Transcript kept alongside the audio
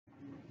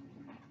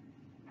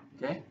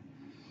Okay.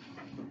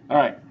 All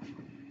right.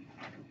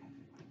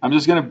 I'm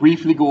just going to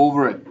briefly go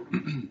over it.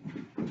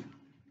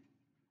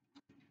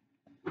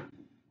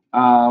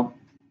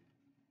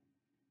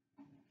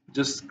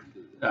 Just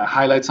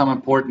highlight some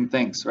important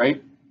things,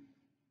 right?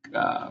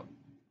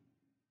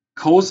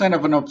 Cosine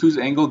of an obtuse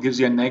angle gives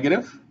you a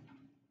negative,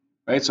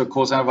 right? So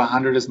cosine of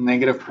 100 is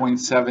negative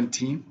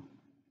 0.17.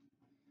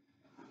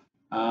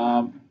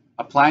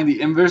 Applying the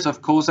inverse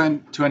of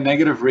cosine to a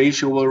negative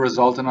ratio will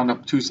result in an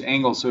obtuse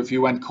angle. So if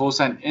you went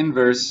cosine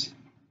inverse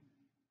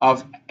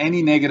of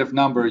any negative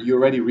number, you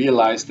already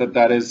realize that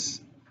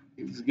it's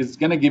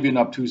going to give you an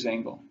obtuse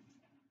angle.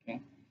 Okay.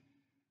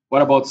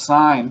 What about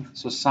sine?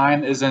 So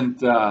sine isn't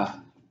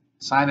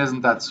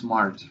that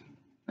smart,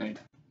 right?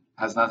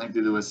 Has nothing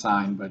to do with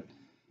sine. But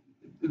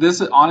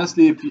this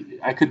honestly,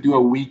 I could do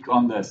a week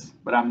on this,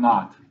 but I'm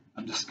not.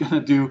 I'm just gonna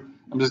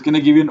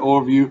give you an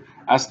overview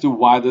as to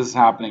why this is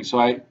happening.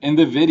 So in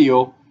the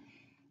video,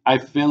 I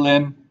fill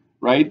in,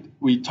 right?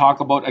 We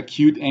talk about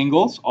acute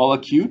angles, all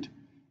acute,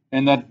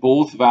 and that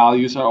both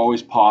values are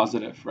always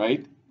positive,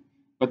 right?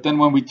 But then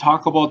when we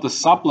talk about the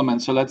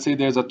supplement, so let's say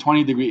there's a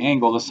 20-degree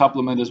angle, the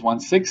supplement is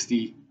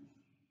 160.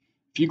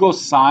 If you go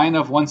sine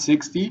of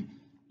 160,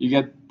 you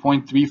get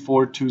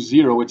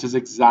 0.3420, which is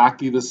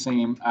exactly the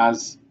same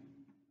as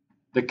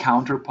the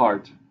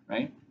counterpart,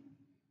 right?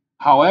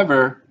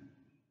 However,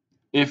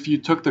 if you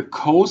took the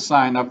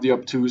cosine of the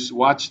obtuse,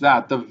 watch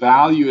that, the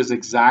value is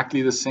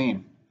exactly the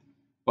same,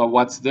 but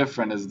what's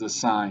different is the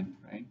sign,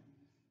 right?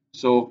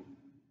 So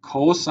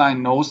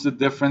cosine knows the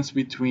difference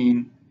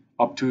between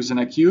obtuse and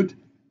acute,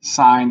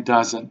 sine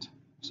doesn't.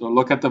 So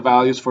look at the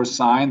values for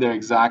sine, they're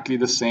exactly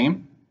the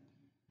same.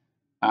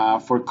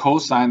 For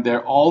cosine,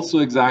 they're also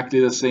exactly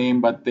the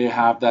same, but they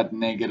have that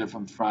negative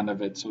in front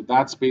of it. So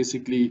that's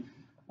basically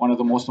one of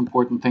the most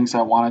important things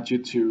I wanted you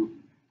to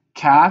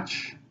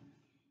catch.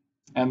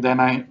 And then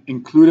I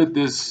included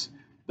this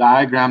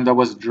diagram that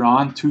was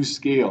drawn to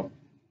scale.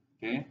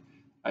 Okay,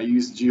 I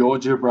used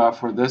GeoGebra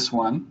for this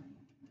one,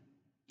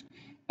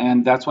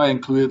 and that's why I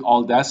included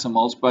all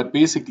decimals. But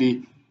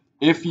basically,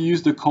 if you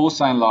use the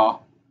cosine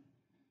law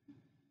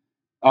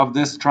of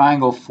this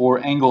triangle for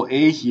angle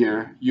A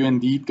here, you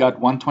indeed got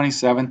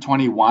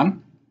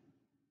 127.21.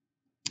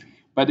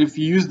 But if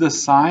you use the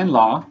sine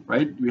law,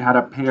 right, we had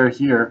a pair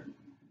here,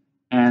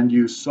 and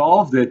you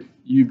solved it,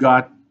 you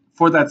got,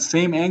 for that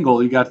same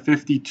angle, you got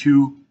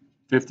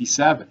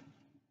 52.57.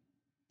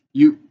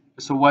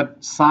 So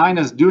what sine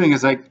is doing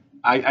is like,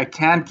 I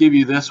can't give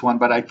you this one,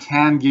 but I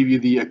can give you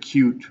the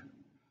acute.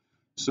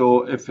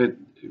 So if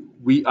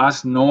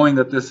us knowing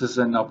that this is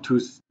an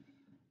obtuse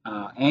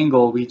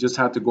angle, we just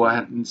have to go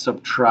ahead and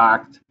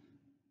subtract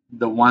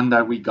the one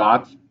that we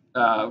got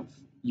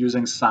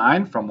using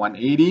sine from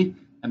 180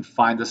 and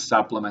find the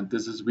supplement.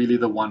 This is really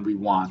the one we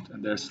want,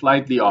 and they're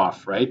slightly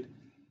off, right?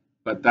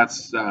 But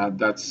that's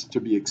to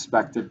be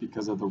expected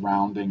because of the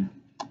rounding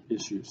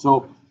issue.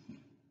 So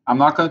I'm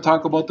not going to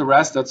talk about the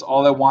rest. That's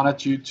all I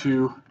wanted you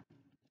to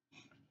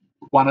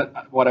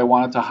what I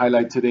wanted to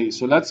highlight today.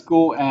 So let's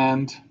go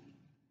and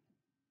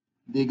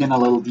dig in a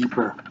little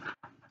deeper.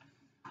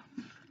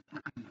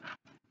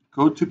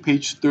 Go to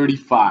page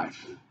 35.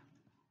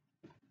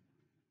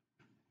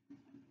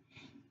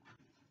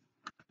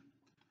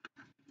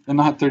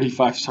 Not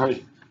 35,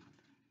 sorry.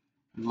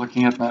 I'm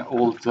looking at my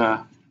old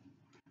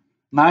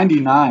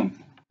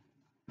 99.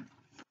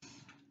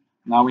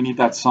 Now we need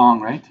that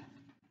song, right?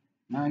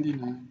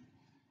 99.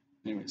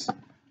 Anyways,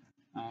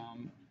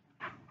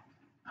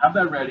 have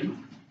that ready.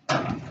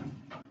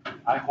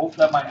 I hope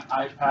that my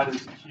iPad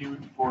is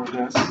queued for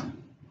this.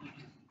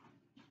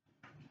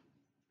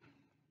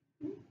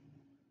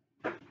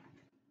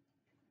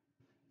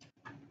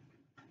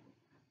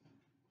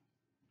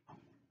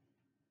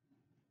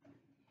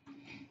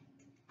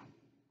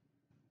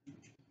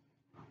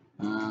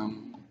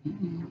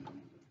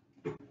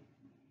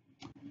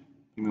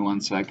 Give me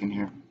 1 second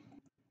here.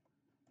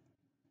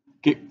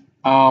 Okay.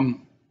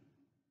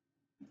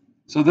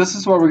 So this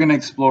is what we're going to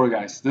explore,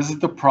 guys. This is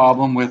the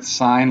problem with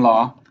sine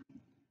law,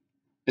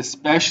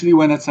 especially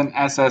when it's an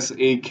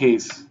SSA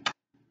case.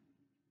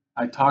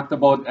 I talked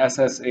about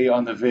SSA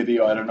on the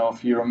video. I don't know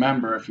if you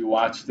remember, if you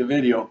watched the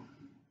video.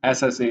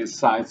 SSA is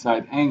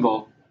side-side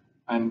angle,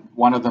 and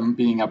one of them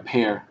being a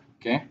pair,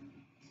 okay?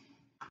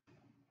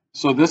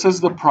 So this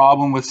is the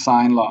problem with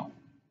sine law.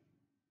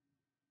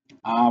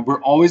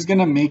 We're always going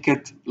to make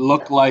it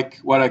look like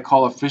what I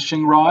call a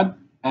fishing rod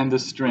and the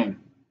string.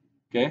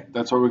 Okay,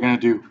 that's what we're going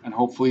to do, and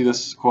hopefully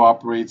this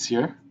cooperates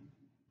here.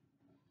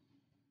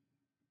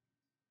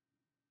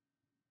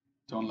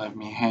 Don't let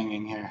me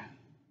hanging here.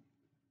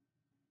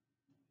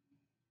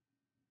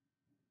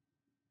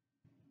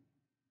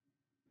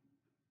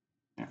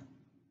 Yeah.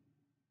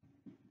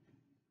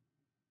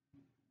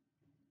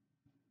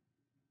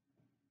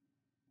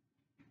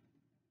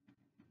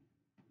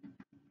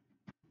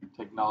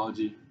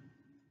 Technology.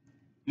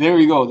 There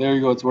we go,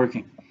 it's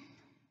working.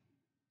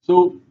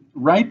 So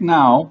right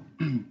now,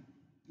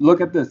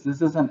 look at this.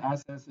 This is an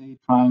SSA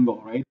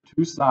triangle, right?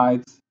 Two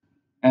sides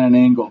and an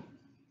angle.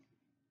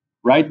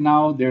 Right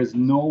now, there's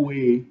no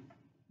way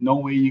no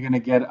way you're going to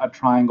get a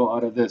triangle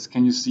out of this.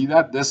 Can you see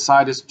that? This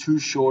side is too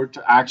short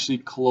to actually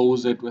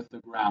close it with the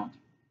ground.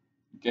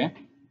 Okay?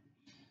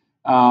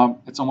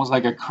 It's almost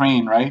like a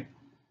crane, right?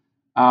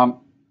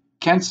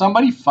 Can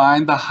somebody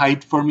find the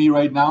height for me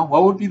right now?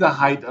 What would be the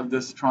height of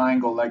this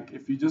triangle? Like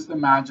if you just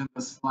imagine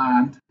the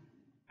slant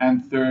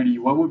and 30,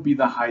 what would be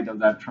the height of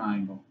that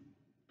triangle?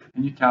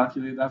 Can you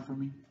calculate that for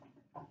me?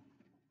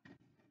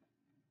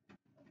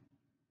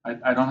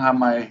 I don't have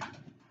my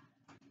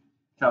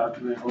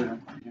calculator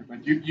here,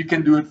 but you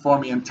can do it for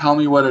me and tell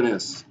me what it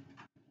is.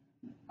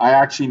 I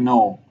actually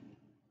know.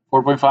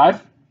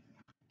 4.5?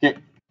 Okay.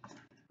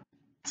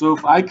 So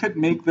if I could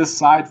make this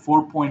side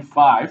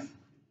 4.5,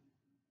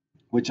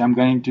 which I'm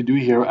going to do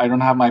here, I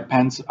don't have my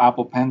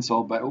Apple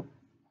Pencil, but oh,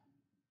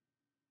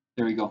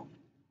 there we go.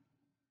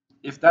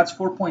 If that's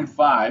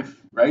 4.5,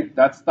 right,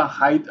 that's the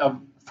height of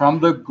from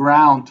the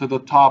ground to the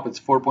top, it's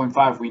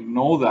 4.5. We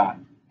know that.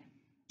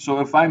 So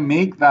if I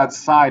make that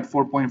side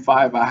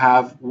 4.5, I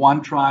have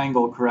one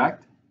triangle,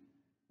 correct?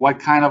 What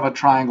kind of a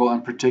triangle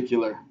in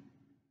particular?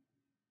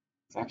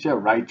 It's actually a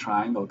right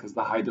triangle because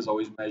the height is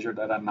always measured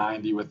at a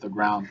 90 with the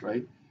ground,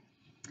 right?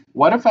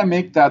 What if I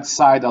make that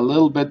side a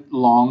little bit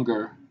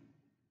longer?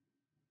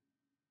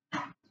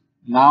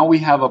 Now we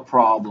have a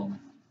problem.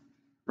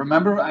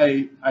 Remember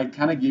I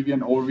kind of gave you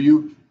an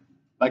overview,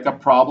 like a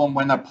problem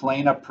when a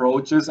plane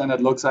approaches and it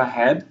looks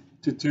ahead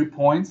to 2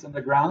 points in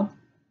the ground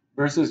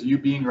versus you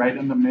being right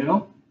in the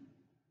middle?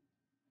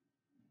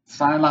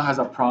 Sine law has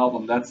a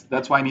problem.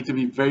 That's why I need to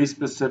be very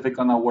specific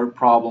on a word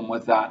problem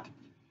with that.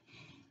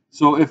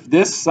 So if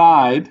this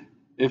side,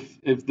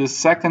 if the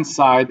second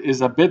side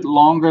is a bit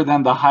longer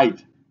than the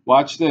height,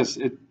 watch this.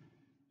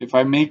 If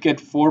I make it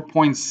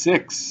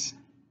 4.6,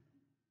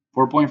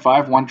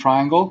 4.5, one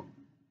triangle,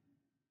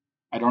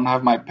 I don't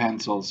have my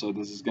pencil, so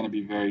this is going to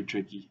be very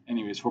tricky.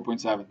 Anyways,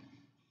 4.7.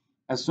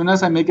 As soon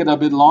as I make it a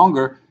bit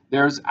longer,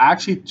 there's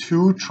actually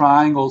two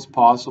triangles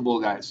possible,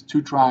 guys.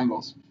 Two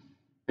triangles.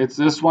 It's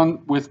this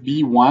one with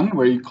B1,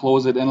 where you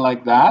close it in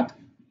like that,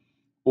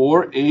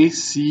 or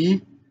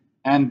AC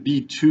and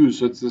B2,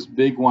 so it's this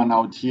big one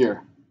out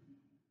here.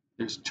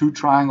 There's two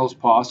triangles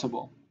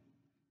possible.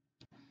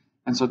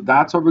 And so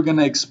that's what we're going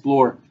to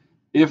explore.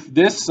 If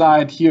this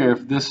side here,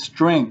 if this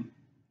string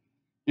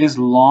is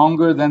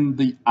longer than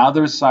the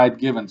other side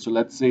given, so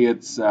let's say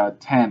it's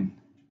 10.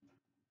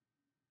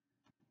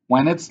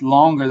 When it's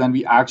longer, then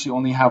we actually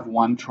only have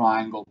one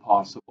triangle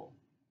possible.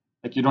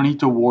 Like you don't need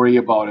to worry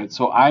about it.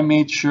 So I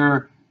made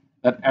sure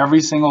that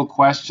every single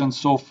question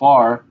so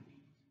far,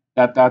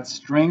 that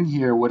string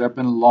here would have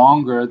been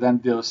longer than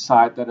the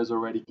side that is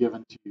already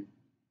given to you.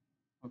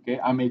 Okay,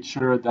 I made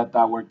sure that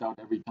that worked out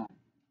every time.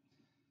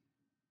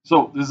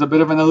 So this is a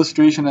bit of an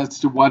illustration as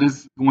to what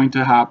is going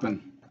to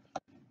happen.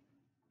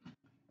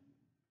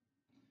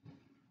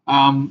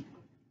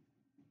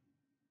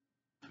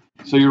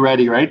 So you're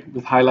ready, right?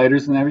 With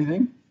highlighters and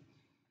everything?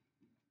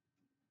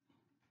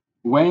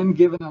 When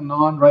given a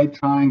non-right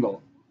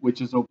triangle,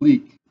 which is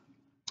oblique,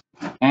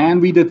 and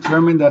we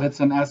determine that it's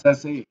an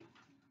SSA,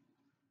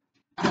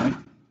 right?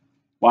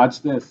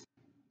 Watch this.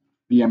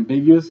 The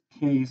ambiguous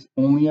case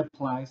only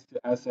applies to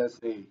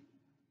SSA.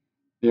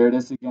 There it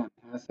is again,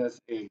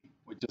 SSA,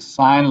 which is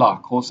sine law.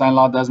 Cosine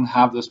law doesn't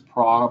have this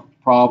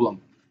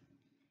problem,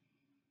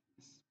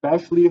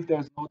 especially if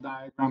there's no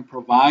diagram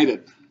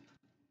provided.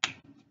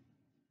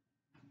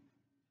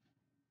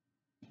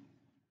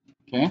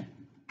 Okay?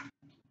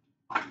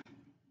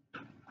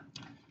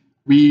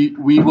 We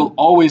will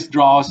always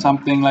draw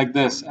something like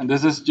this, and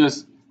this is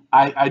just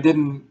I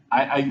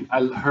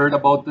heard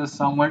about this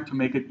somewhere to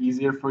make it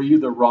easier for you.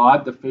 The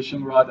rod, the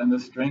fishing rod, and the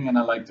string, and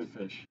I like to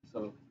fish,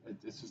 so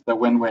it's just a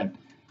win-win.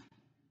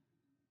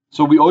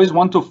 So we always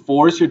want to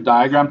force your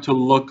diagram to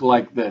look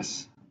like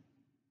this.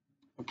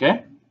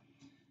 Okay?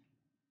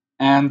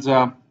 And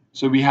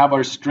so we have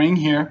our string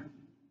here.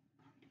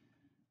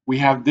 We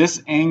have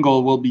this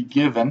angle will be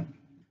given,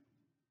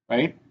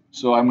 right?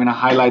 So I'm going to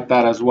highlight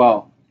that as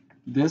well.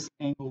 This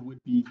angle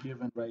would be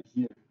given right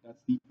here.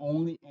 That's the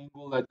only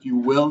angle that you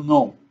will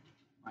know,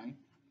 right?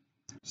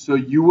 So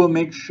you will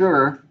make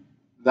sure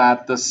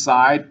that the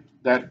side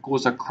that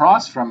goes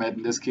across from it,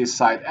 in this case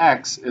side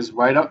X, is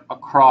right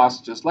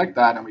across just like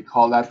that, and we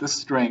call that the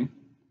string,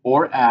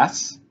 or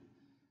S,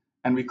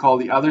 and we call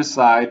the other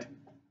side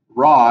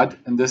rod.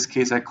 In this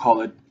case I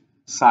call it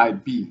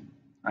side B,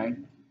 right?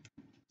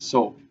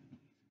 So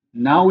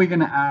now we're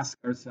going to ask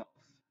ourselves,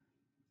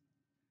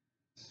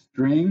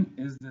 string,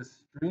 is the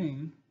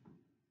string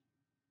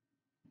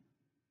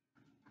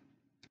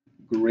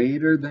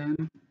greater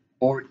than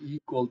or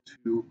equal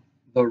to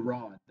the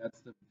rod?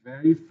 That's the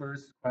very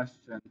first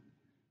question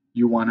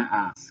you want to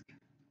ask.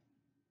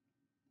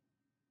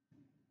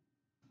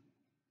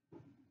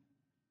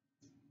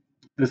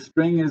 The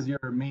string is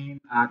your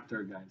main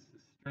actor, guys. The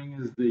string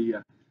is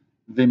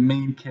the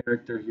main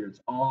character here.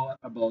 It's all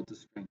about the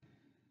string.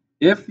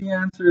 If the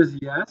answer is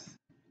yes,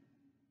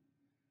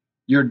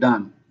 you're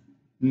done.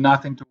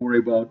 Nothing to worry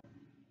about.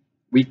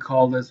 We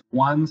call this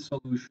one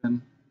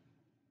solution,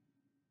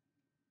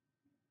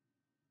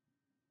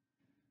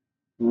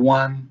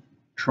 one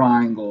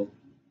triangle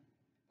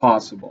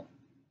possible.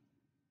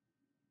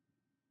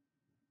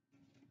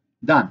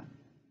 Done.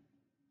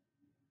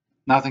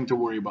 Nothing to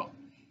worry about.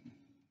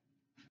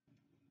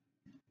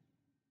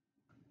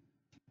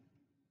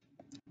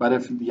 But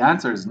if the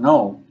answer is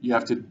no, you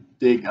have to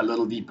dig a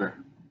little deeper.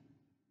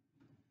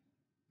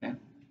 Okay?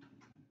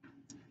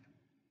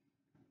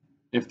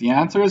 If the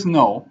answer is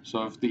no,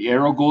 so if the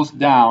arrow goes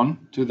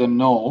down to the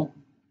no,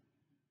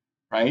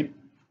 right?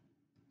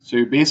 So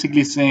you're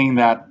basically saying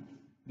that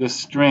the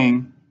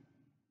string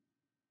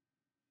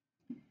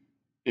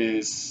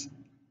is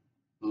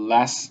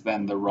less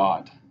than the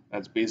rod.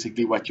 That's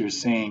basically what you're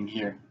saying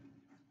here.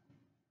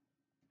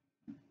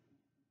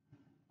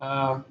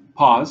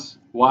 Pause.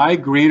 Why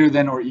greater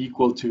than or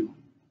equal to?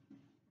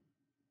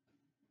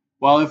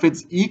 Well, if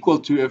it's equal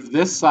to, if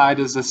this side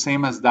is the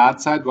same as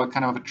that side, what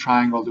kind of a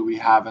triangle do we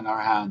have in our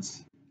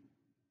hands?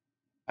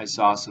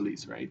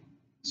 Isosceles, right?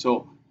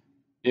 So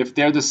if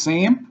they're the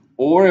same,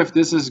 or if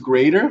this is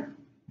greater,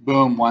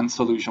 boom, one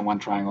solution, one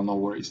triangle, no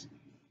worries.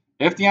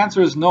 If the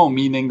answer is no,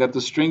 meaning that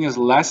the string is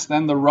less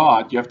than the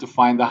rod, you have to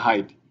find the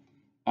height.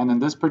 And in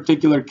this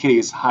particular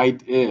case,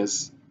 height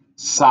is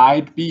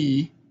side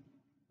B,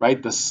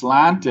 right, the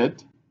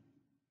slanted,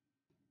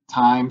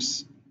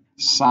 times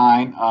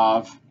sine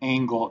of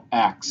angle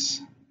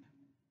X.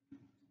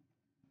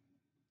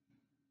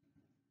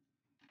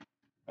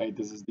 Right,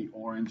 this is the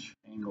orange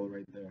angle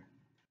right there.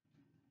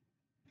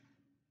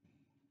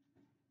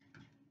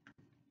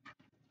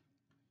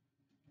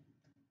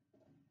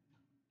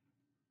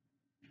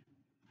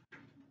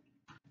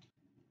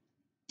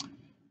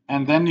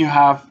 And then you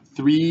have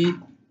three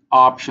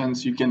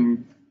options you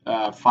can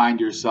find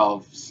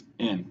yourselves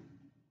in.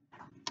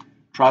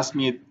 Trust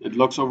me, it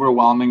looks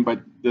overwhelming,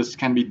 but this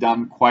can be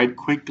done quite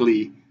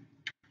quickly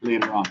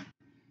later on.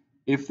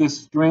 If the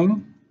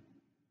string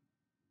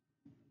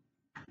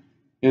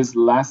is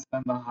less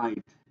than the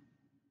height,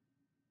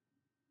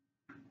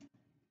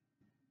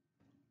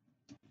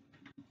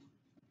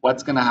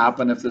 what's going to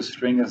happen if the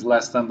string is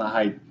less than the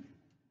height?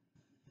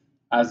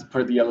 As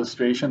per the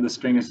illustration, the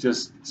string is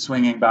just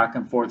swinging back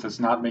and forth. It's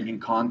not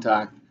making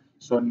contact,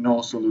 so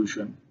no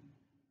solution.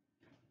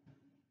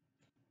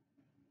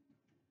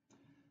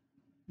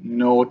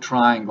 No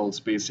triangles,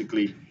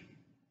 basically.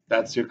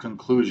 That's your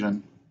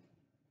conclusion.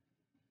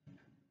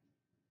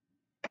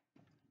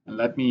 And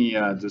let me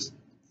just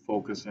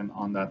focus in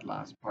on that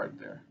last part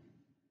there.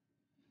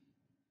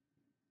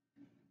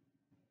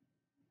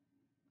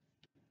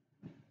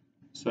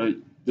 So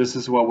this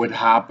is what would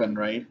happen,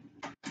 right?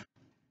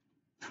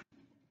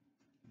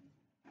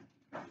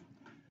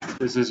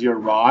 This is your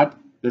rod,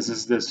 this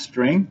is this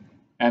string,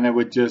 and it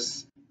would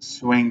just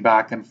swing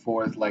back and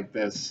forth like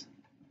this,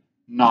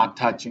 not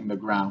touching the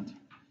ground.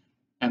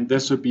 And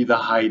this would be the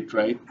height,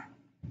 right?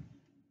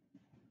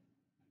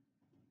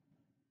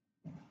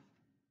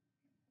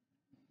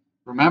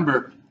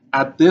 Remember,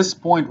 at this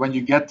point, when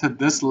you get to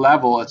this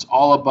level, it's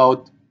all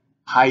about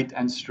height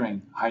and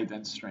string,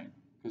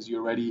 because you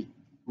already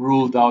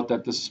ruled out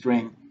that the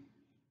string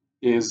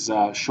is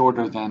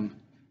shorter than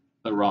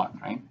the rod,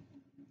 right?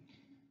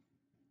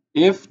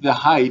 If the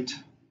height,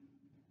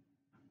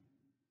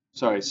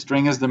 sorry,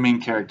 string is the main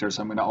character,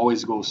 so I'm going to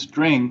always go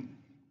string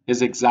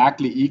is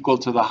exactly equal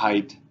to the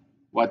height,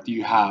 what do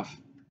you have?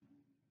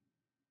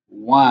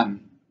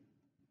 One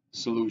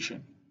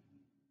solution.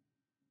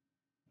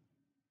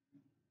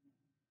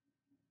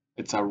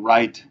 It's a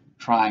right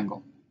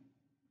triangle.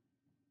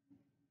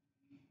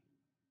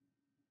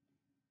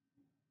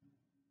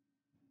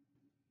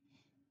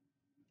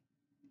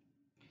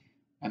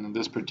 And in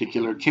this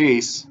particular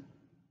case,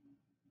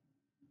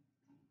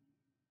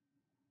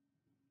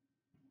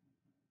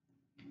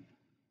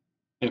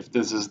 if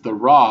this is the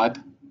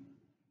rod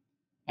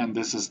and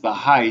this is the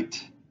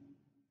height,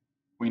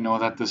 we know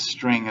that the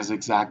string is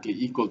exactly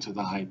equal to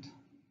the height.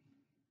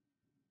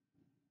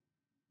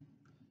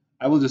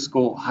 I will just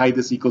go height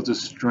is equal to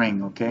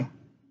string, okay?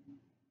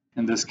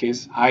 In this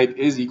case, height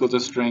is equal to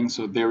string,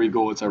 so there we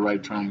go, it's a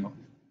right triangle.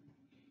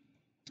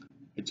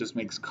 It just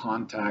makes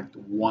contact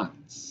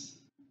once.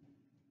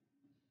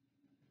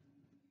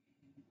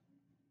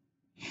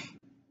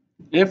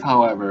 If,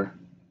 however,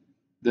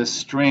 the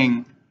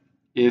string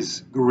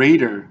is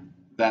greater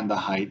than the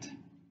height,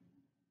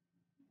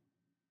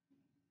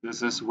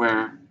 this is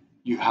where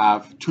you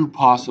have two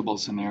possible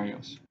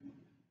scenarios,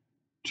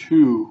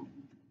 two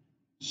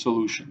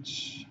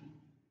solutions,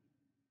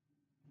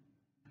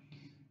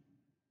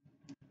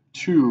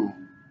 two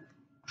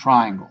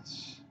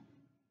triangles.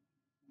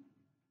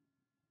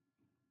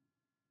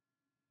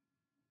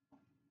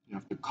 You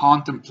have to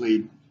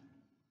contemplate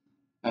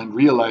and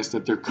realize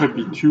that there could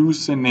be two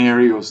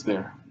scenarios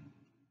there.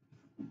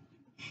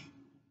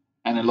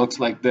 And it looks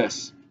like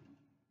this.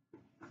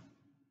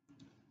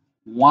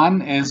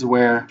 One is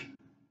where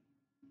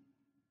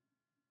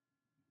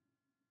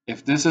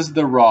if this is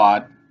the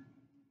rod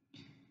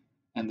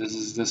and this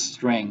is the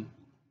string,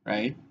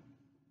 right?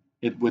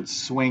 It would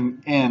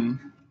swing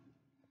in,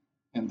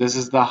 and this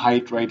is the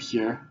height right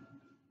here,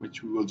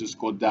 which we will just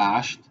go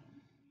dashed.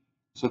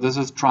 So this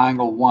is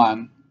triangle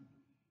 1,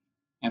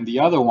 And the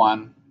other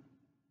one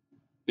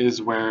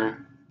is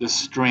where the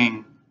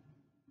string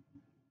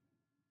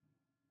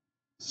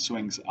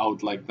swings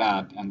out like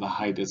that and the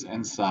height is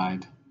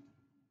inside.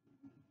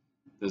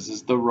 This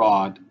is the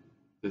rod,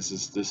 this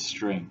is the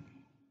string.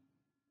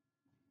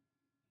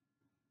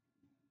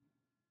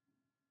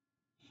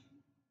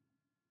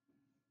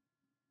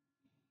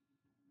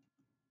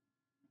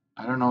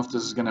 I don't know if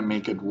this is gonna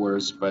make it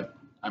worse, but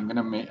I'm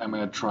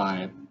gonna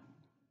try it.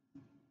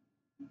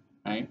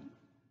 Right?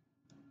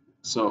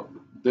 So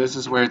this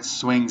is where it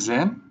swings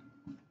in,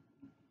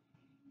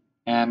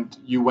 and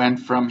you went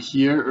from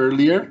here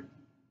earlier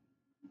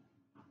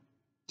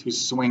to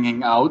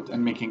swinging out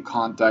and making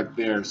contact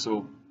there.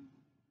 So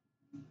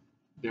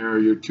there are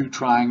your two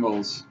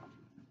triangles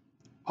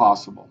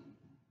possible.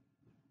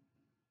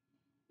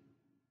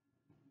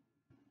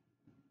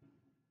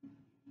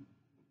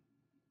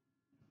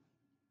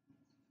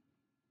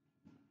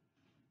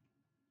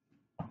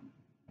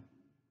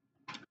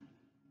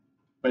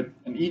 But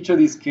in each of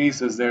these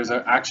cases, there's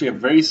actually a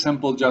very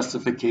simple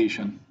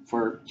justification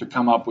to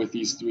come up with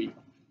these three.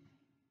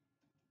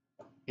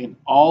 In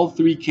all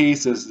three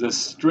cases, the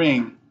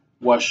string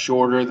was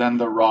shorter than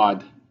the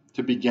rod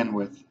to begin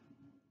with.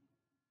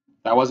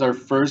 That was our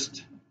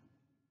first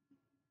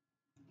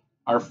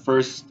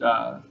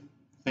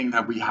thing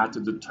that we had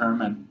to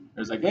determine.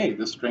 It's like, hey,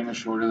 the string is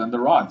shorter than the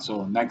rod,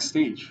 so next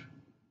stage.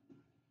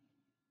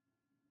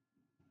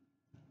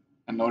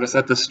 And notice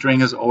that the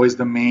string is always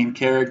the main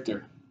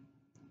character.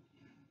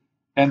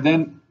 And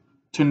then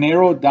to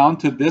narrow it down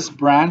to this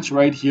branch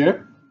right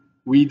here,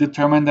 we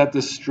determine that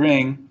the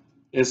string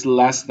is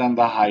less than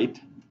the height.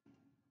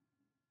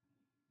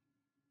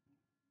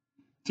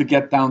 To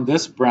get down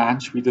this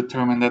branch, we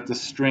determine that the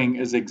string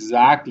is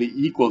exactly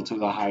equal to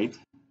the height.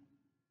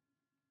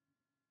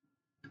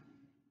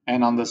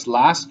 And on this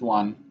last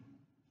one,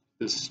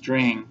 the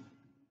string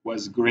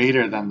was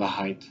greater than the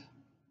height.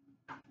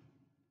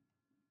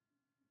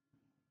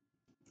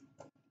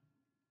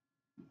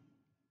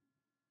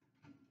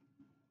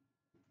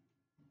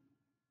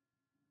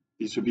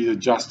 These would be the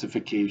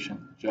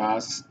justification.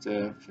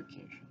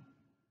 Justification.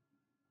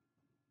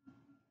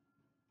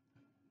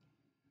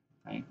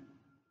 Right?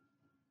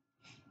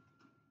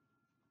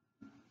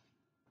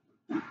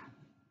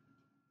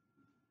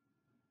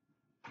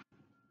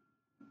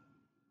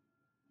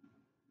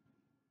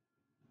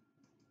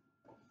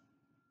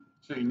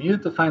 So you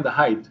needed to find the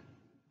height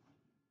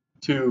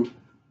to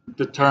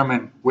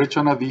determine which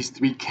one of these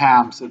three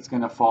camps it's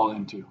going to fall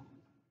into.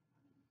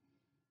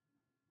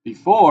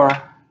 Before,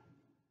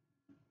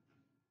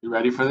 you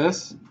ready for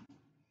this?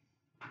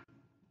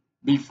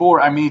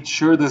 Before, I made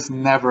sure this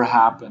never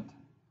happened.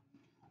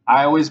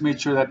 I always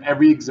made sure that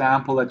every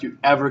example that you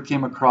ever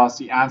came across,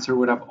 the answer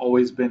would have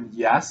always been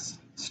yes,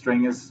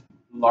 string is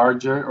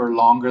larger or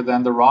longer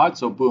than the rod,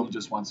 so boom,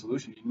 just one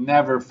solution. You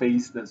never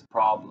face this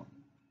problem.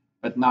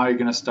 But now you're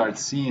going to start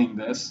seeing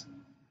this.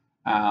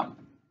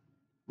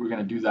 We're going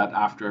to do that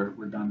after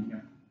we're done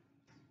here.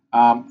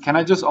 Can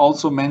I just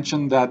also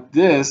mention that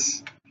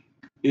this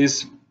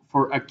is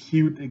for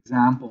acute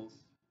examples.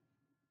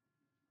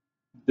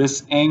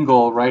 This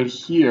angle right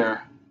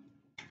here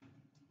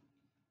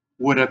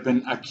would have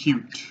been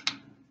acute.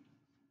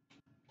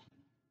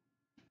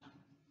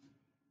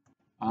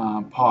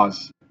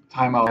 Pause.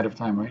 Time out of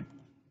time, right?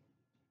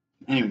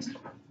 Anyways,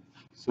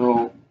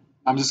 so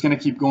I'm just going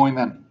to keep going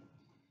then.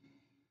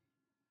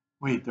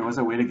 Wait, there was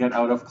a way to get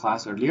out of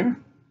class earlier?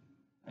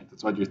 Right,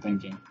 that's what you're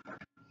thinking.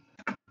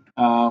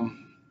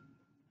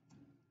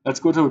 Let's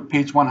go to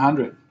page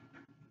 100.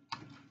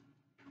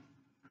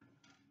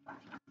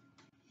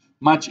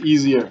 Much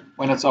easier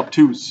when it's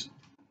obtuse.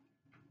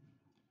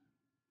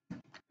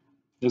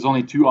 There's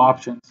only two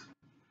options.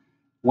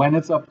 When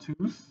it's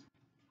obtuse,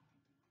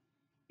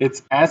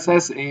 it's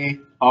SSA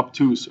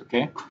obtuse,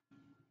 okay?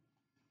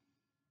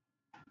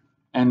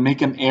 And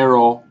make an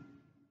arrow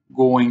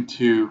going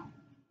to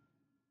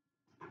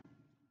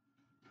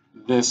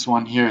this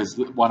one here is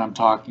what I'm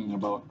talking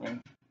about, right?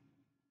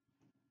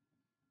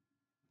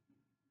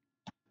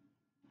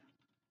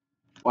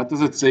 What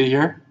does it say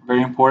here?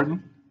 Very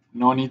important.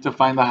 No need to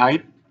find the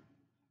height.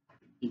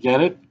 You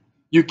get it?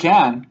 You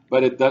can,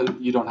 but it does,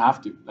 you don't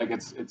have to. Like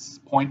it's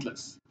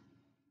pointless.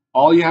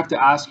 All you have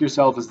to ask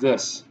yourself is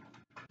this.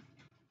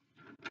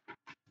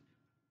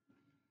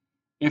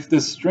 If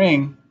the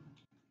string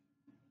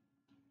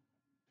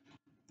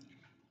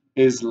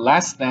is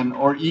less than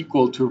or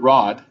equal to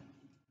rod,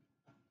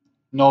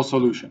 no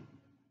solution.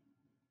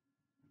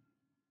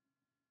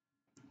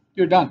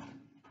 You're done.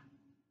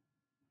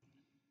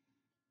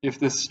 If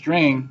the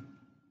string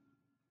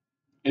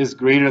is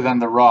greater than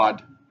the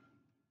rod,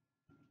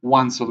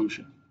 one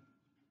solution.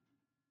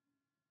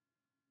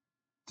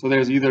 So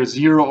there's either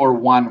 0 or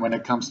 1 when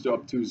it comes to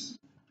obtuse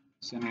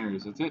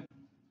scenarios. That's it.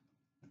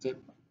 That's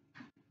it.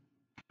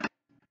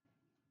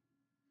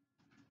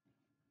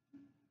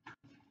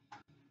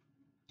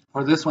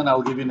 For this one,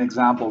 I'll give you an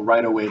example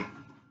right away.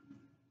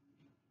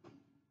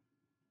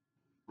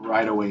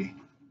 Right away.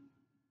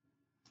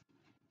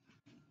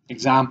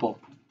 Example.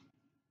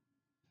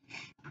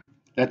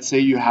 Let's say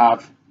you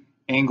have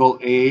angle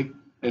A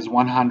is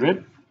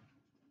 100,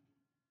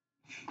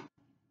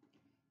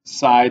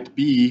 side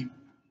B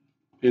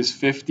is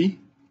 50,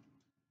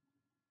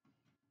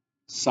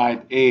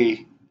 side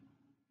A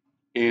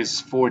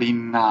is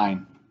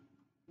 49.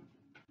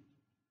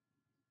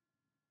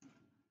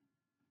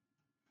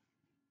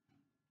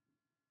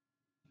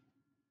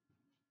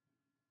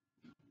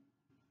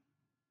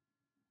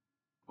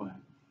 Go ahead.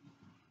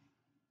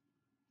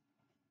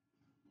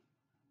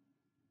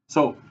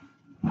 So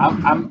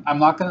I'm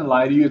not going to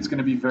lie to you. It's going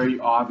to be very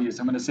obvious.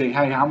 I'm going to say,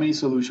 hey, how many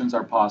solutions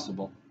are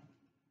possible?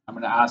 I'm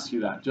going to ask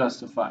you that.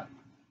 Justify.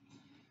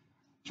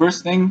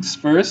 First things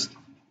first,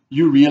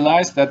 you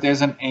realize that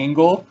there's an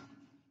angle.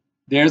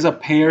 There's a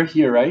pair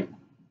here, right?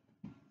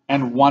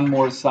 And one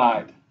more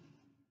side.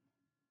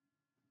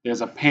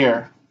 There's a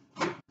pair.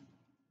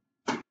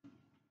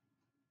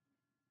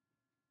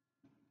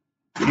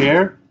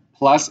 Pair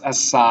plus a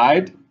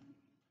side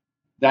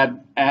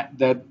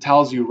that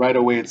tells you right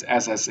away it's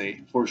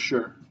SSA for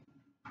sure.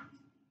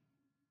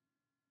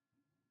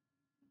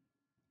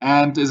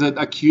 And is it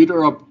acute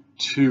or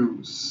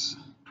obtuse?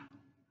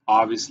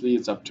 Obviously,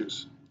 it's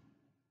obtuse.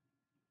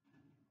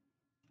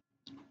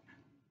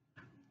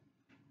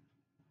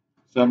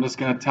 So I'm just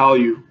going to tell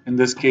you, in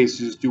this case,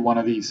 you just do one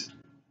of these.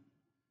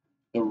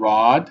 The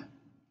rod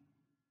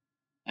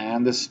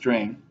and the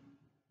string,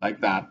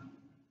 like that.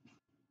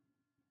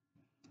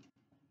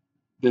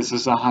 This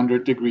is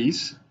 100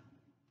 degrees.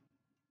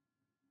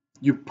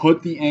 You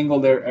put the angle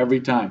there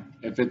every time.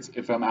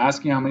 If I'm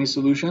asking how many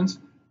solutions,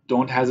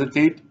 don't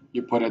hesitate,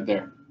 you put it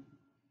there.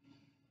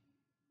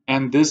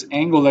 And this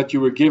angle that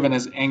you were given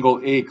is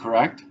angle A,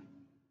 correct?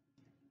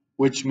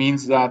 Which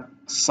means that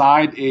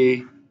side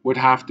A would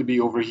have to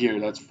be over here,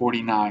 that's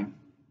 49.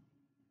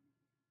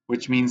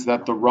 Which means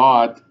that the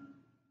rod,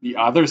 the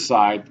other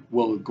side,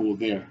 will go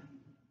there.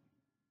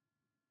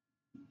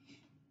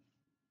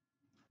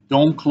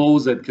 Don't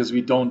close it because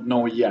we don't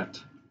know yet.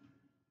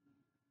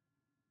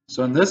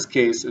 So in this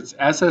case, it's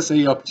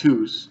SSA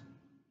obtuse.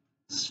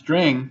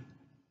 String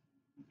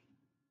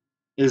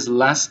is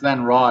less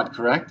than rod,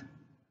 correct?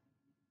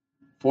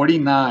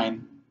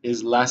 49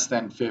 is less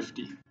than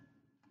 50.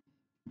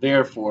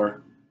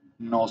 Therefore,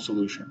 no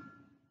solution.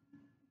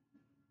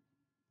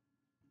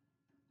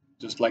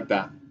 Just like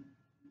that.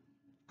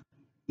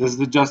 This is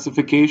the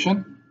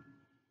justification.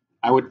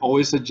 I would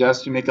always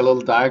suggest you make a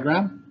little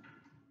diagram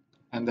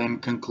and then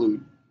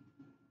conclude.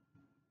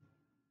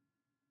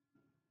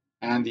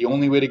 And the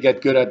only way to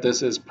get good at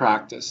this is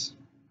practice.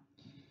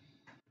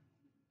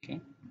 Okay.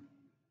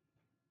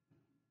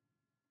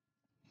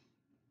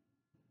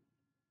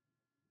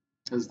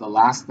 This is the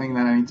last thing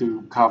that I need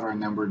to cover,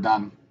 and then we're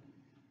done.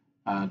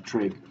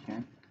 Trig. Okay.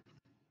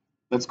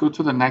 Let's go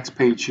to the next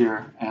page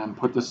here and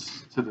put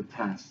this to the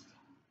test.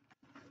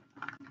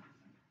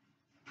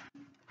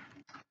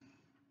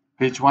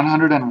 Page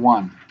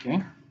 101.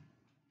 Okay.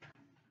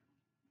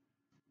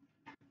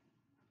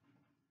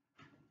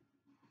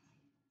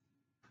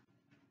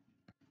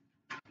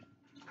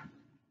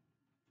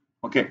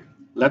 Okay,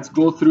 let's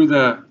go through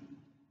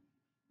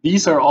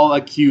these are all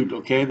acute,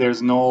 okay?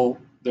 There's no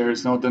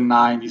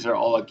denying these are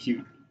all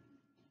acute.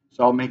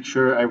 So I'll make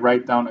sure I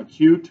write down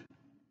acute.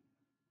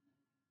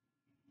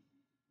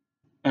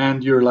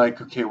 And you're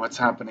like, okay, what's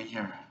happening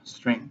here?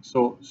 String.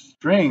 So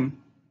string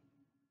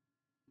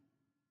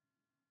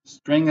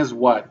is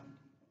what?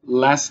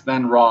 Less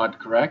than rod,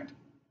 correct?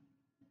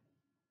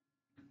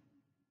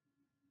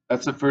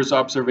 That's the first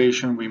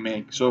observation we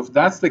make. So if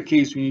that's the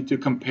case, we need to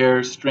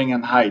compare string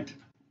and height.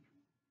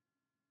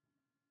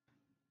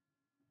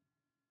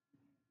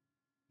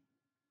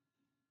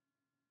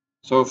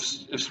 So if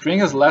string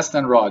is less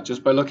than rod,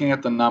 just by looking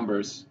at the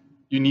numbers,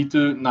 you need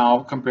to now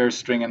compare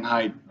string and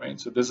height, right?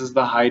 So this is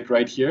the height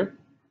right here.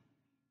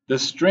 The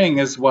string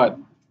is what?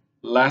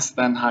 Less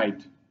than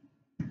height.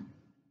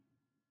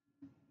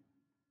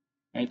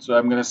 Right? So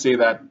I'm going to say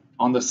that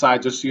on the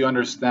side, just so you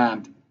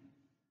understand,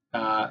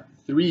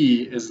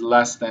 3 is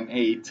less than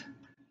 8.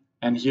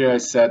 And here I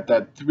said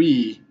that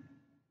 3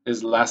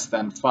 is less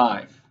than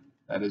 5.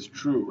 That is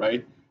true,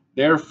 right?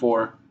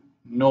 Therefore,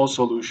 no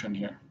solution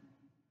here.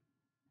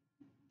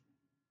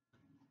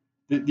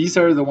 These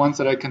are the ones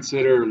that I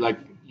consider like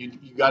you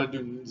got to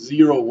do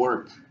zero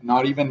work,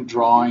 not even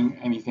drawing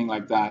anything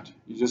like that.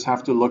 You just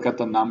have to look at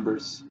the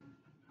numbers.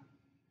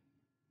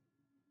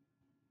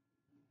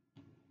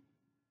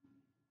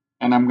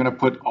 And I'm going to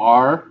put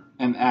R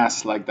and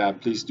S like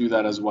that. Please do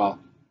that as well.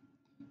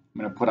 I'm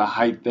going to put a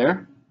height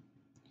there.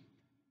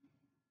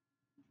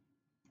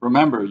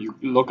 Remember, you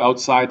look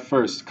outside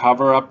first.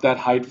 Cover up that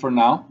height for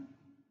now.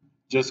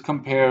 Just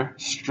compare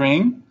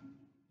string,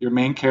 your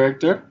main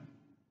character,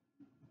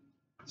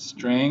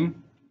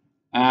 string,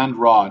 and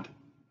rod.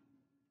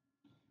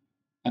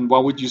 And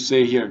what would you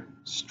say here?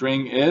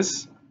 String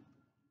is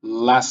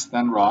less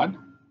than rod.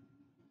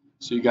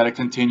 So you got to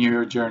continue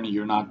your journey.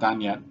 You're not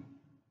done yet.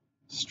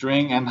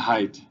 String and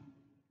height.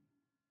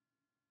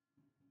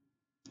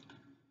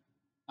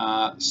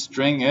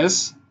 String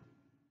is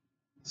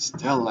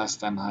still less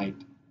than height.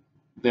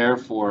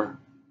 Therefore,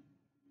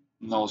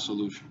 no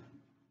solution.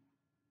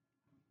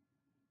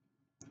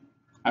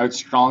 I would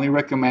strongly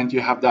recommend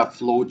you have that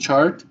flow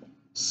chart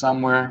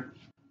somewhere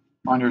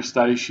on your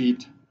study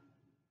sheet.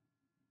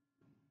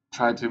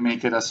 Try to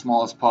make it as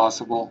small as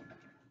possible.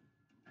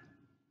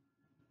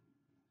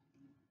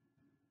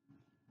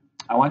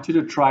 I want you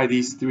to try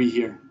these three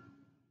here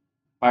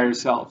by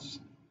yourselves.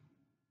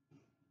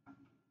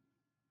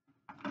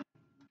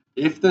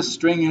 If the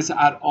string is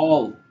at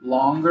all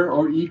longer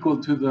or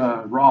equal to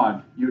the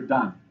rod, you're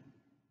done.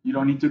 You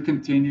don't need to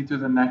continue to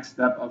the next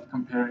step of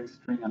comparing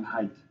string and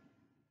height.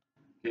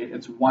 Okay,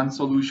 it's one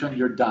solution,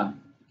 you're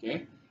done.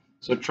 Okay,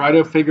 so try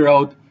to figure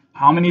out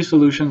how many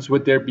solutions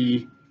would there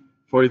be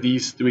for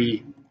these three.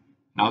 And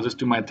I'll just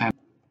do my 10.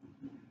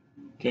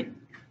 Okay,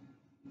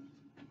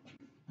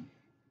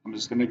 I'm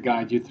just going to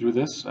guide you through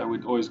this. I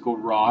would always go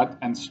rod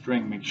and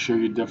string. Make sure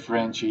you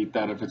differentiate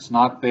that. If it's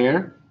not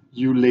there,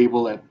 you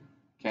label it.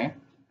 Okay,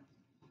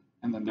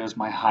 and then there's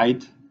my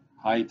height,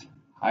 height,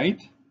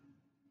 height.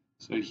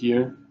 So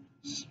here,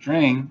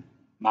 string.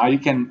 Now you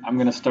can, I'm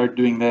going to start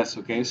doing this.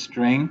 Okay,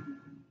 string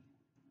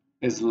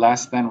is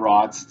less than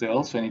rod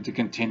still, so I need to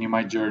continue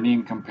my journey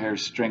and compare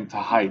string to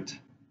height.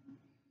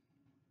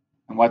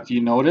 And what do you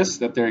notice?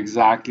 That they're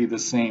exactly the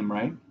same,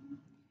 right?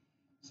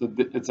 So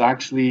it's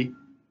actually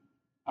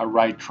a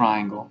right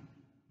triangle.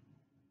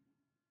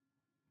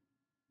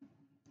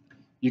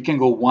 You can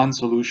go one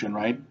solution,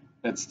 right?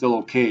 That's still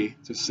okay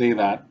to say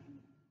that.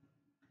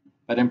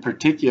 But in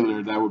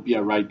particular, that would be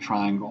a right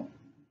triangle.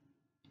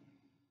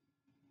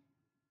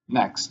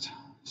 Next,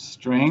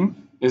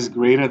 string is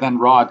greater than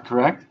rod,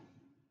 correct?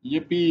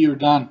 Yippee, you're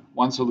done.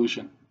 One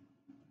solution.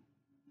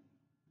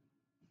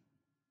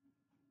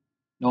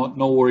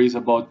 No worries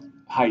about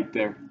height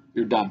there.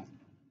 You're done.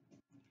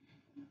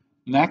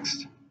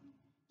 Next,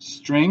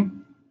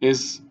 string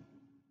is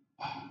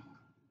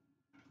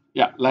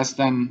less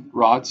than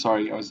rod.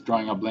 Sorry, I was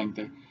drawing a blank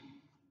there.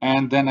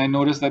 And then I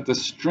noticed that the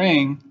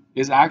string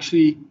is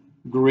actually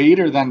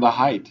greater than the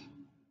height.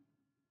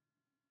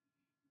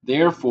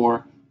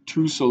 Therefore,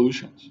 two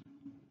solutions.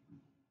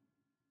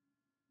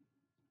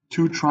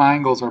 Two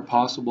triangles are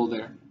possible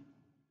there,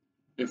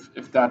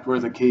 if that were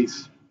the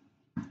case.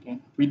 Okay.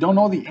 We don't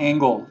know the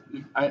angle.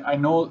 I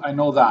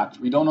know that.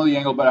 We don't know the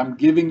angle, but I'm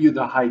giving you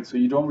the height, so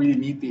you don't really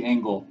need the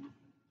angle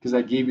because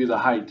I gave you the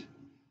height.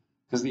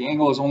 Because the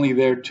angle is only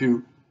there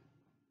to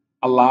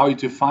allow you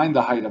to find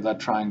the height of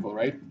that triangle,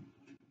 right?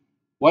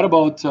 What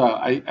about,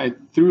 I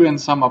threw in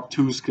some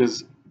obtuse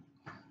because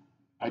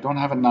I don't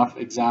have enough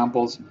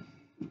examples.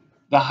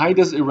 The height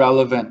is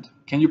irrelevant.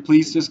 Can you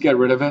please just get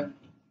rid of it?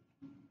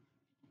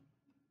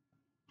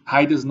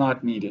 Height is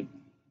not needed.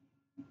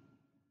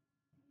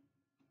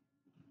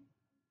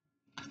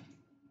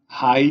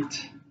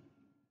 Height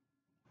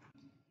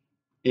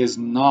is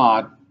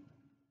not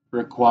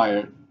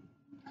required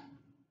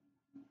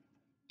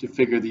to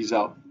figure these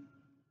out.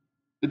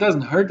 It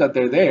doesn't hurt that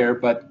they're there,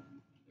 but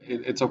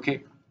it's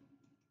okay.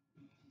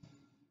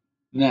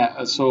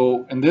 Now,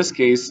 so in this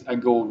case, I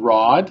go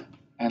rod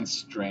and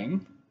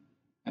string,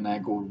 and I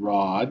go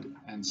rod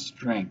and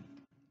string.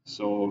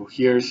 So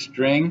here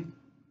string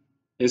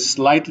is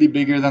slightly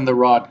bigger than the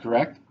rod,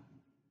 correct?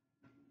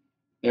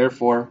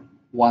 Therefore,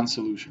 one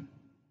solution.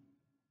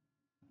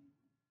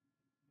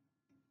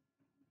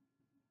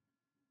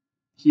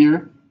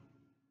 Here,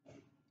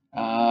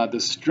 the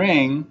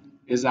string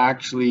is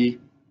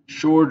actually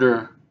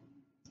shorter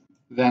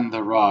than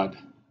the rod.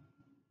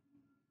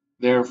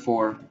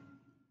 Therefore,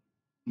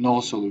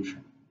 no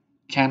solution.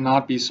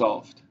 Cannot be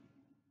solved.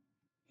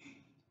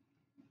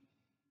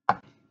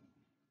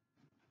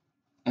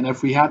 And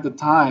if we had the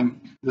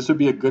time, this would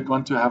be a good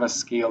one to have a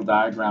scale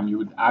diagram. You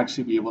would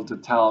actually be able to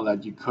tell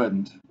that you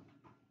couldn't.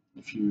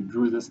 If you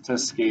drew this to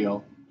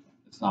scale,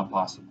 it's not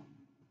possible.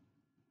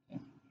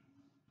 Okay.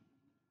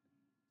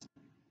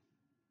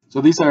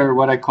 So these are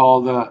what I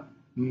call the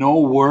no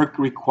work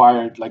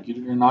required. Like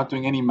you're not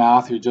doing any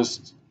math, you're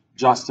just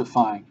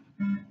justifying.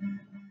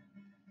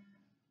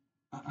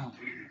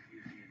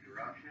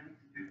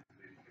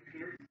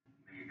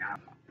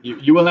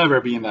 You will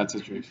never be in that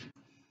situation.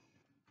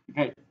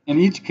 Okay, in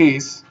each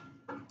case,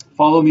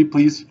 follow me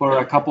please for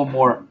a couple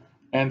more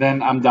and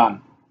then I'm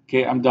done.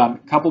 Okay, I'm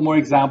done. A couple more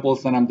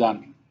examples, then I'm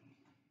done.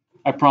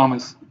 I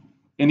promise.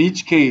 In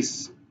each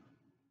case,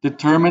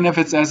 determine if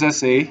it's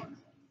SSA.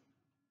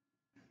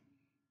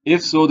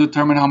 If so,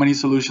 determine how many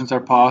solutions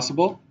are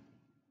possible.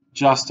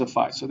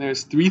 Justify. So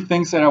there's three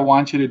things that I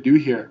want you to do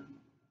here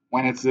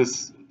when it's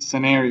this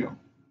scenario.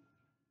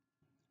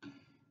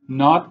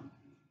 Not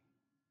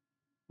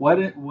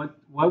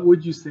what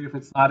would you say if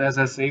it's not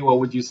SSA?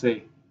 What would you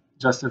say?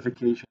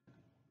 Justification.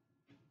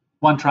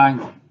 One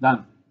triangle,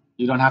 done.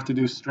 You don't have to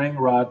do string,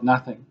 rod,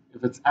 nothing.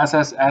 If it's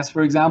SSS,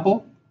 for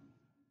example,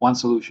 one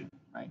solution,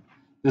 right?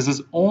 This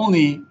is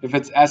only if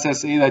it's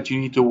SSA that you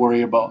need to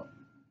worry about.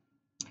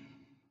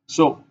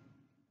 So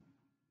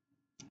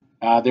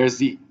there's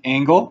the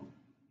angle.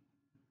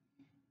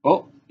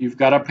 Oh, you've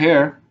got a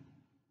pair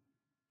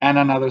and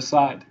another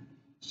side.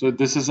 So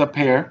this is a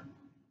pair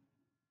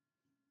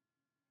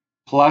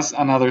plus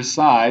another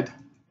side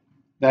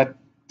that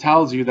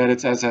tells you that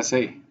it's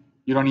SSA.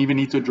 You don't even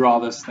need to draw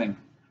this thing.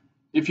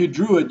 if you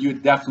drew it,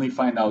 you'd definitely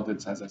find out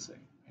it's SSA.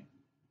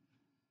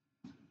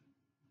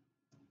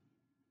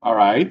 All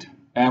right,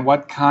 and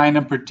what kind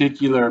in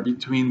particular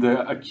between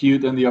the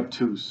acute and the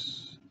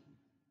obtuse?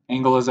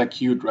 Angle is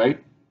acute,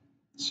 right?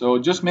 So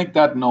just make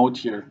that note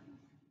here.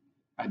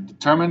 I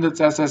determined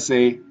it's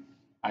SSA,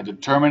 I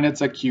determined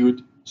it's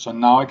acute, so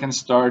now I can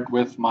start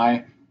with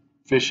my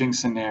fishing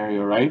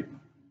scenario, right?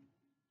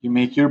 You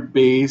make your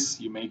base,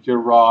 you make your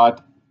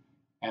rod,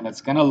 and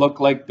it's going to look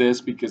like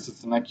this because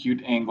it's an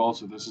acute angle.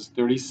 So this is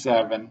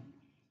 37,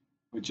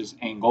 which is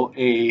angle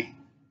A.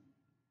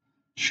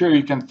 Sure,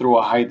 you can throw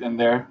a height in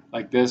there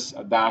like this,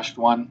 a dashed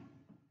one.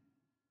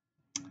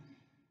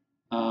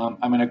 I'm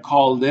going to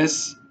call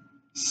this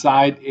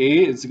side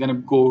A. It's going to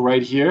go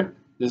right here.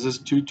 This is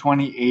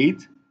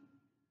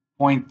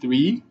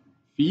 228.3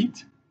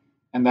 feet.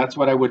 And that's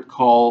what I would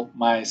call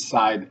my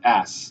side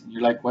S.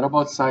 You're like, what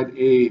about side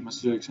A,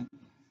 Mr. Dixon?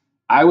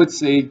 I would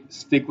say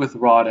stick with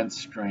rod and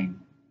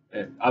string.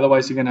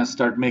 Otherwise, you're going to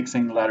start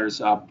mixing letters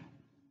up.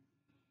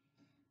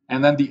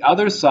 And then the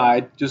other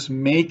side, just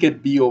make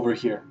it be over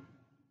here.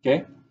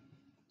 Okay?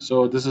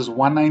 So this is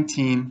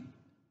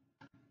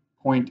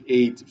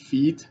 119.8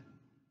 feet,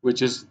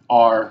 which is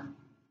R.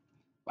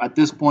 At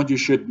this point, you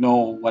should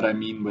know what I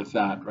mean with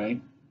that,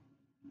 right?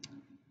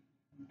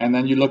 And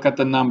then you look at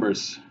the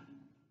numbers.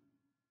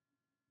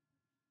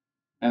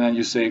 And then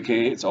you say,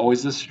 okay, it's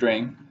always the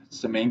string.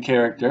 It's the main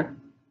character.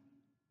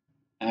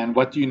 And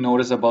what do you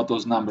notice about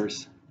those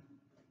numbers?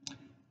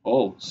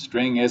 Oh,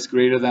 string is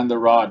greater than the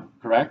rod,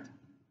 correct?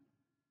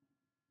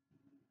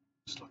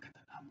 Just look at the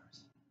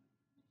numbers.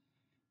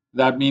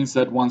 That means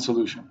that one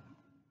solution.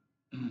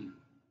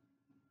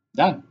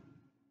 Done.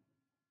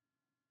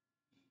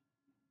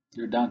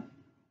 You're done.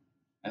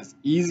 As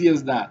easy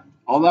as that.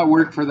 All that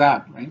work for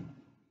that, right?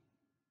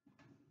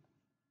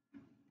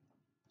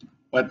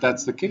 But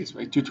that's the case,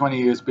 right?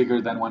 220 is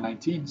bigger than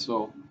 119,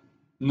 so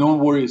no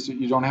worries.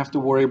 You don't have to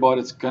worry about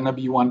it. It's gonna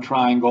be one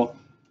triangle.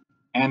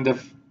 And the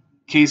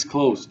case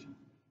closed.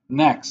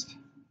 Next,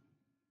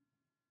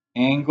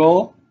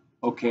 angle,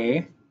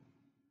 okay.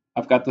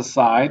 I've got the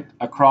side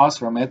across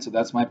from it, so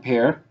that's my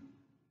pair.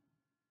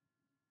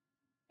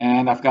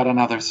 And I've got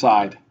another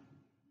side.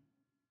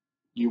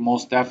 You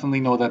most definitely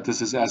know that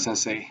this is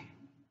SSA.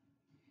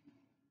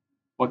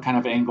 What kind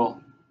of angle?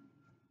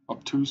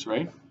 Obtuse,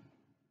 right?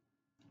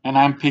 And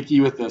I'm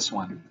picky with this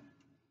one.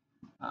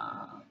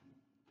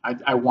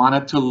 I want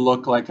it to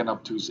look like an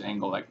obtuse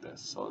angle like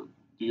this. So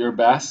do your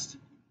best.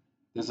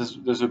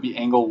 This would be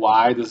angle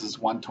Y. This is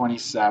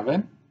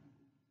 127.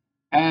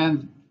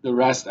 And the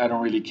rest, I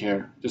don't really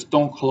care. Just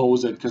don't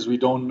close it because we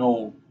don't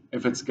know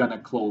if it's gonna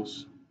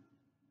close.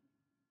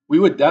 We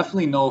would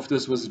definitely know if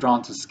this was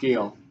drawn to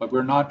scale, but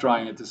we're not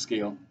drawing it to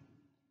scale.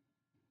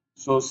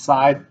 So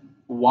side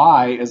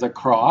Y is a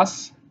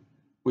cross,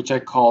 which I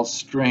call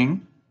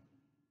string.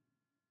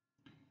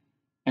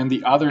 And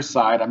the other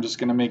side, I'm just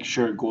gonna make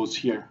sure it goes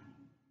here,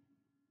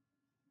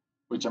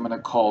 which I'm gonna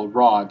call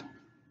rod.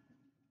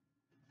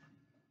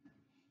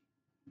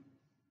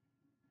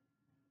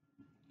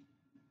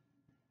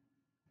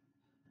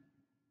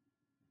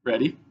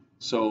 Ready?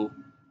 So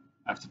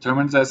I've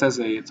determined it's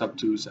SSA, it's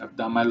obtuse. I've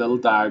done my little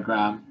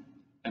diagram,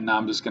 and now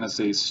I'm just going to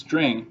say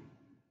string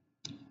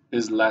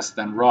is less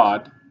than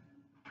rod.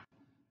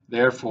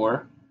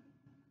 Therefore,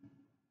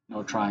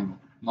 no triangle,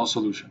 no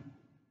solution.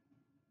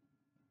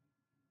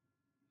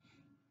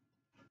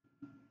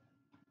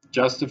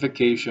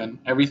 Justification,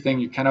 everything,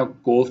 you kind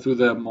of go through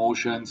the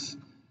motions.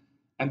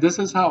 And this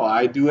is how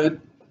I do it.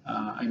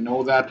 I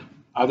know that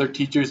other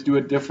teachers do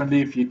it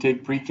differently. If you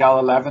take pre-cal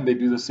 11, they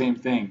do the same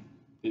thing.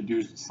 They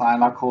do sine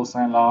law,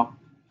 cosine law.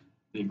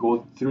 They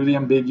go through the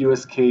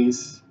ambiguous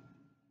case.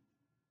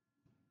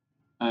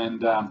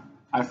 And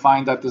I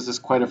find that this is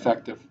quite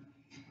effective.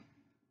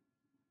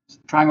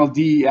 Triangle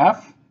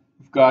DEF,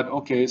 we've got,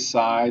 okay,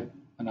 side,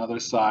 another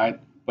side,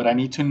 but I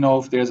need to know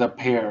if there's a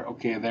pair.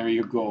 Okay, there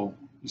you go.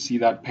 You see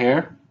that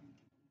pair?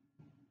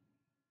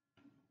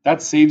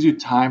 That saves you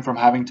time from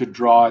having to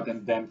draw it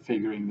and then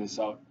figuring this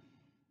out.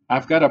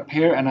 I've got a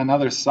pair and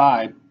another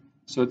side,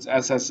 so it's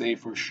SSA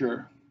for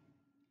sure.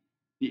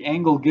 The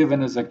angle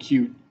given is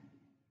acute.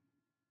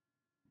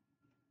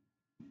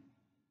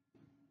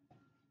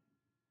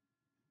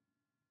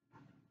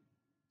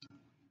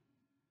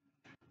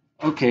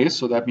 Okay,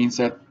 so that means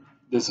that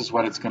this is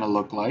what it's going to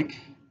look like.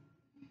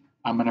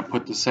 I'm going to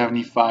put the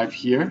 75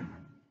 here.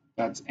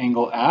 That's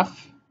angle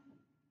F.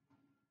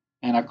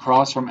 And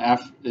across from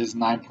F is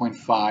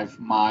 9.5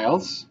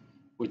 miles,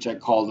 which I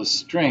call the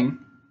string.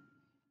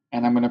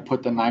 And I'm going to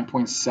put the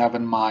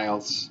 9.7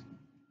 miles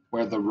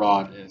where the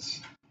rod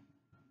is.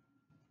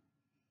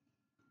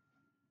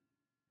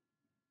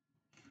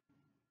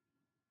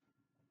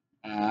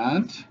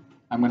 And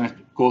I'm going to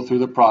go through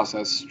the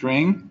process.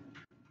 String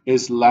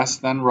is less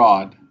than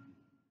rod.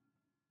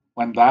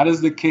 When that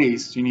is the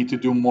case, you need to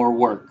do more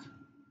work.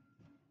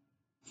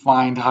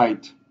 Find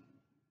height.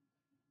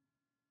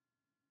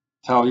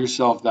 Tell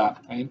yourself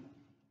that, right?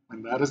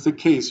 When that is the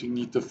case, you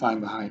need to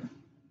find the height.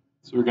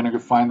 So we're going to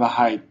find the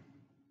height.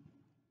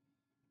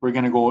 we're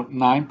going to go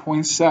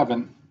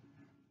 9.7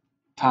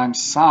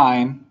 times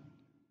sine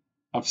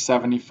of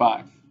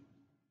 75.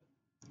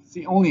 It's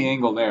the only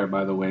angle there,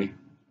 by the way.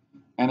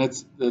 And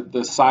it's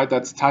the side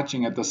that's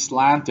touching it, the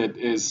slanted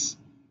is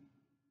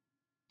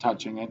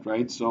touching it,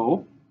 right?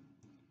 So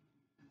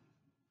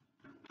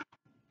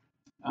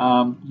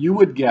you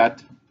would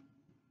get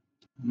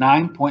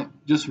 9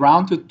 just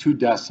round to 2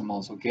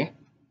 decimals, okay?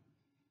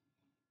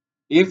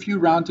 If you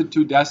round to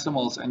 2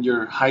 decimals and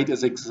your height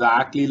is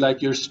exactly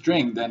like your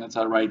string, then it's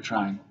a right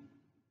triangle,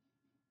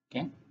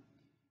 okay?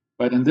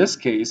 But in this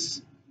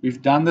case,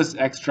 we've done this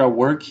extra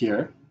work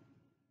here.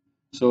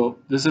 So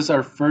this is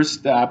our first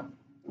step.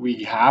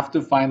 We have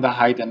to find the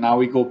height, and now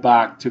we go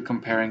back to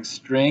comparing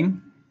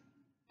string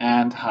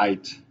and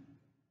height.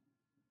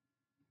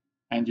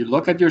 And you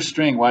look at your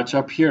string, watch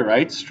up here,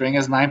 right? String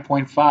is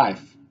 9.5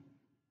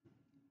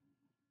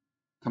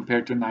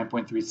 compared to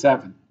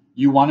 9.37.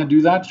 You want to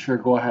do that? Sure,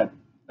 go ahead.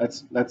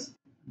 Let's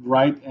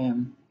write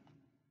in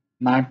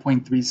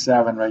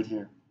 9.37 right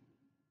here.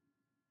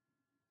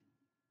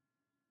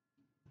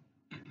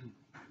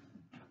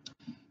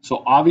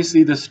 So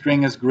obviously the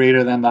string is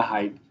greater than the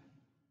height.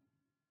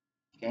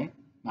 Okay,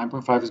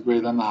 9.5 is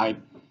greater than the height.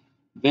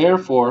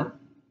 Therefore,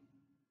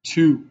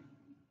 two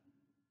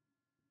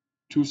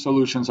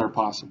solutions are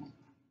possible.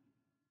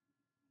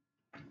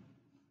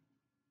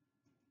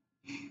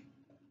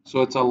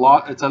 So it's a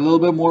little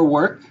bit more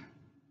work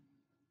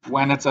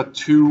when it's a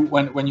 2,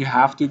 when you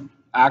have to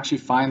actually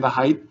find the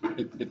height,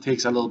 it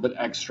takes a little bit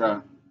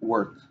extra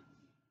work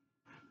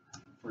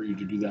for you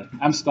to do that.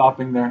 I'm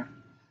stopping there.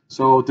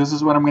 So this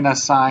is what I'm going to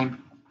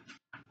assign.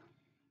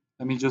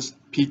 Let me just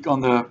peek on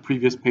the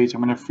previous page.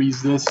 I'm going to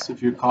freeze this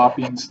if you're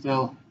copying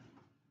still.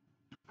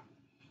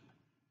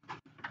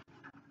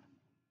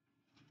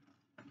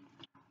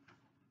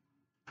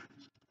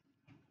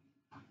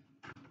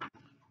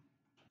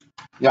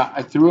 Yeah,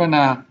 I threw in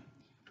a,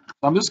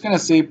 I'm just going to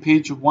say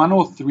page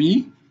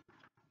 103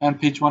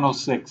 and page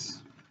 106.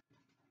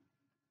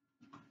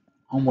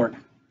 Homework.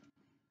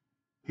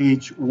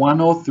 Page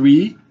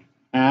 103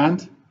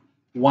 and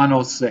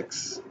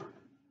 106.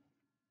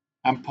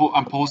 I'm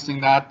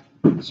posting that.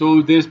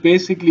 So there's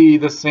basically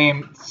the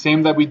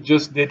same that we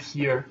just did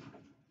here.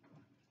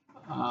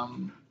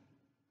 And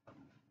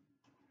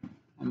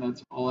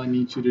that's all I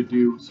need you to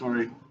do.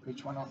 Sorry,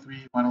 page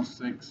 103,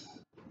 106.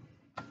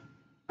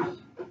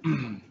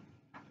 And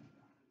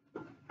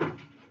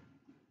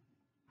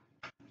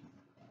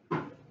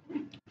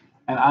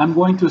I'm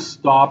going to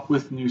stop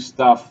with new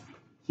stuff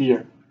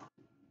here.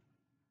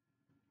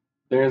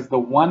 There's the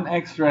one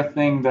extra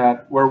thing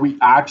that where we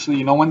actually,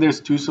 you know, when there's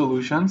two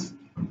solutions,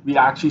 we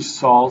actually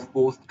solve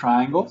both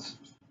triangles.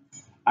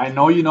 I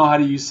know you know how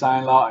to use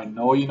sine law. I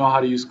know you know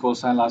how to use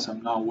cosine law, so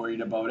I'm not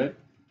worried about it.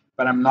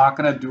 But I'm not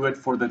going to do it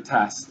for the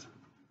test.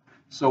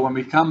 So when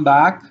we come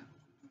back,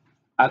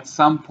 at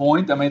some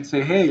point, I might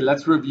say, hey,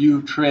 let's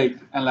review trig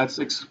and let's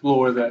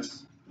explore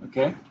this,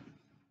 okay?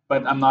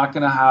 But I'm not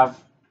going to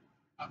have,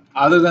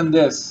 other than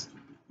this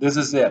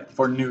is it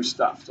for new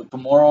stuff. So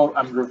tomorrow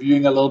I'm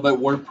reviewing a little bit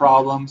word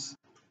problems,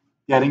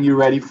 getting you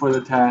ready for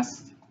the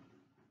test.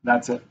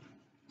 That's it.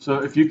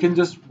 So if you can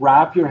just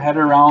wrap your head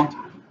around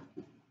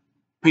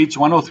page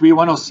 103,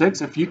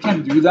 106, if you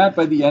can do that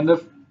by the end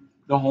of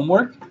the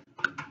homework,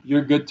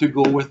 you're good to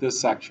go with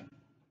this section.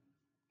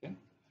 Okay?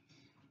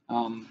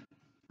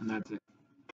 And that's it.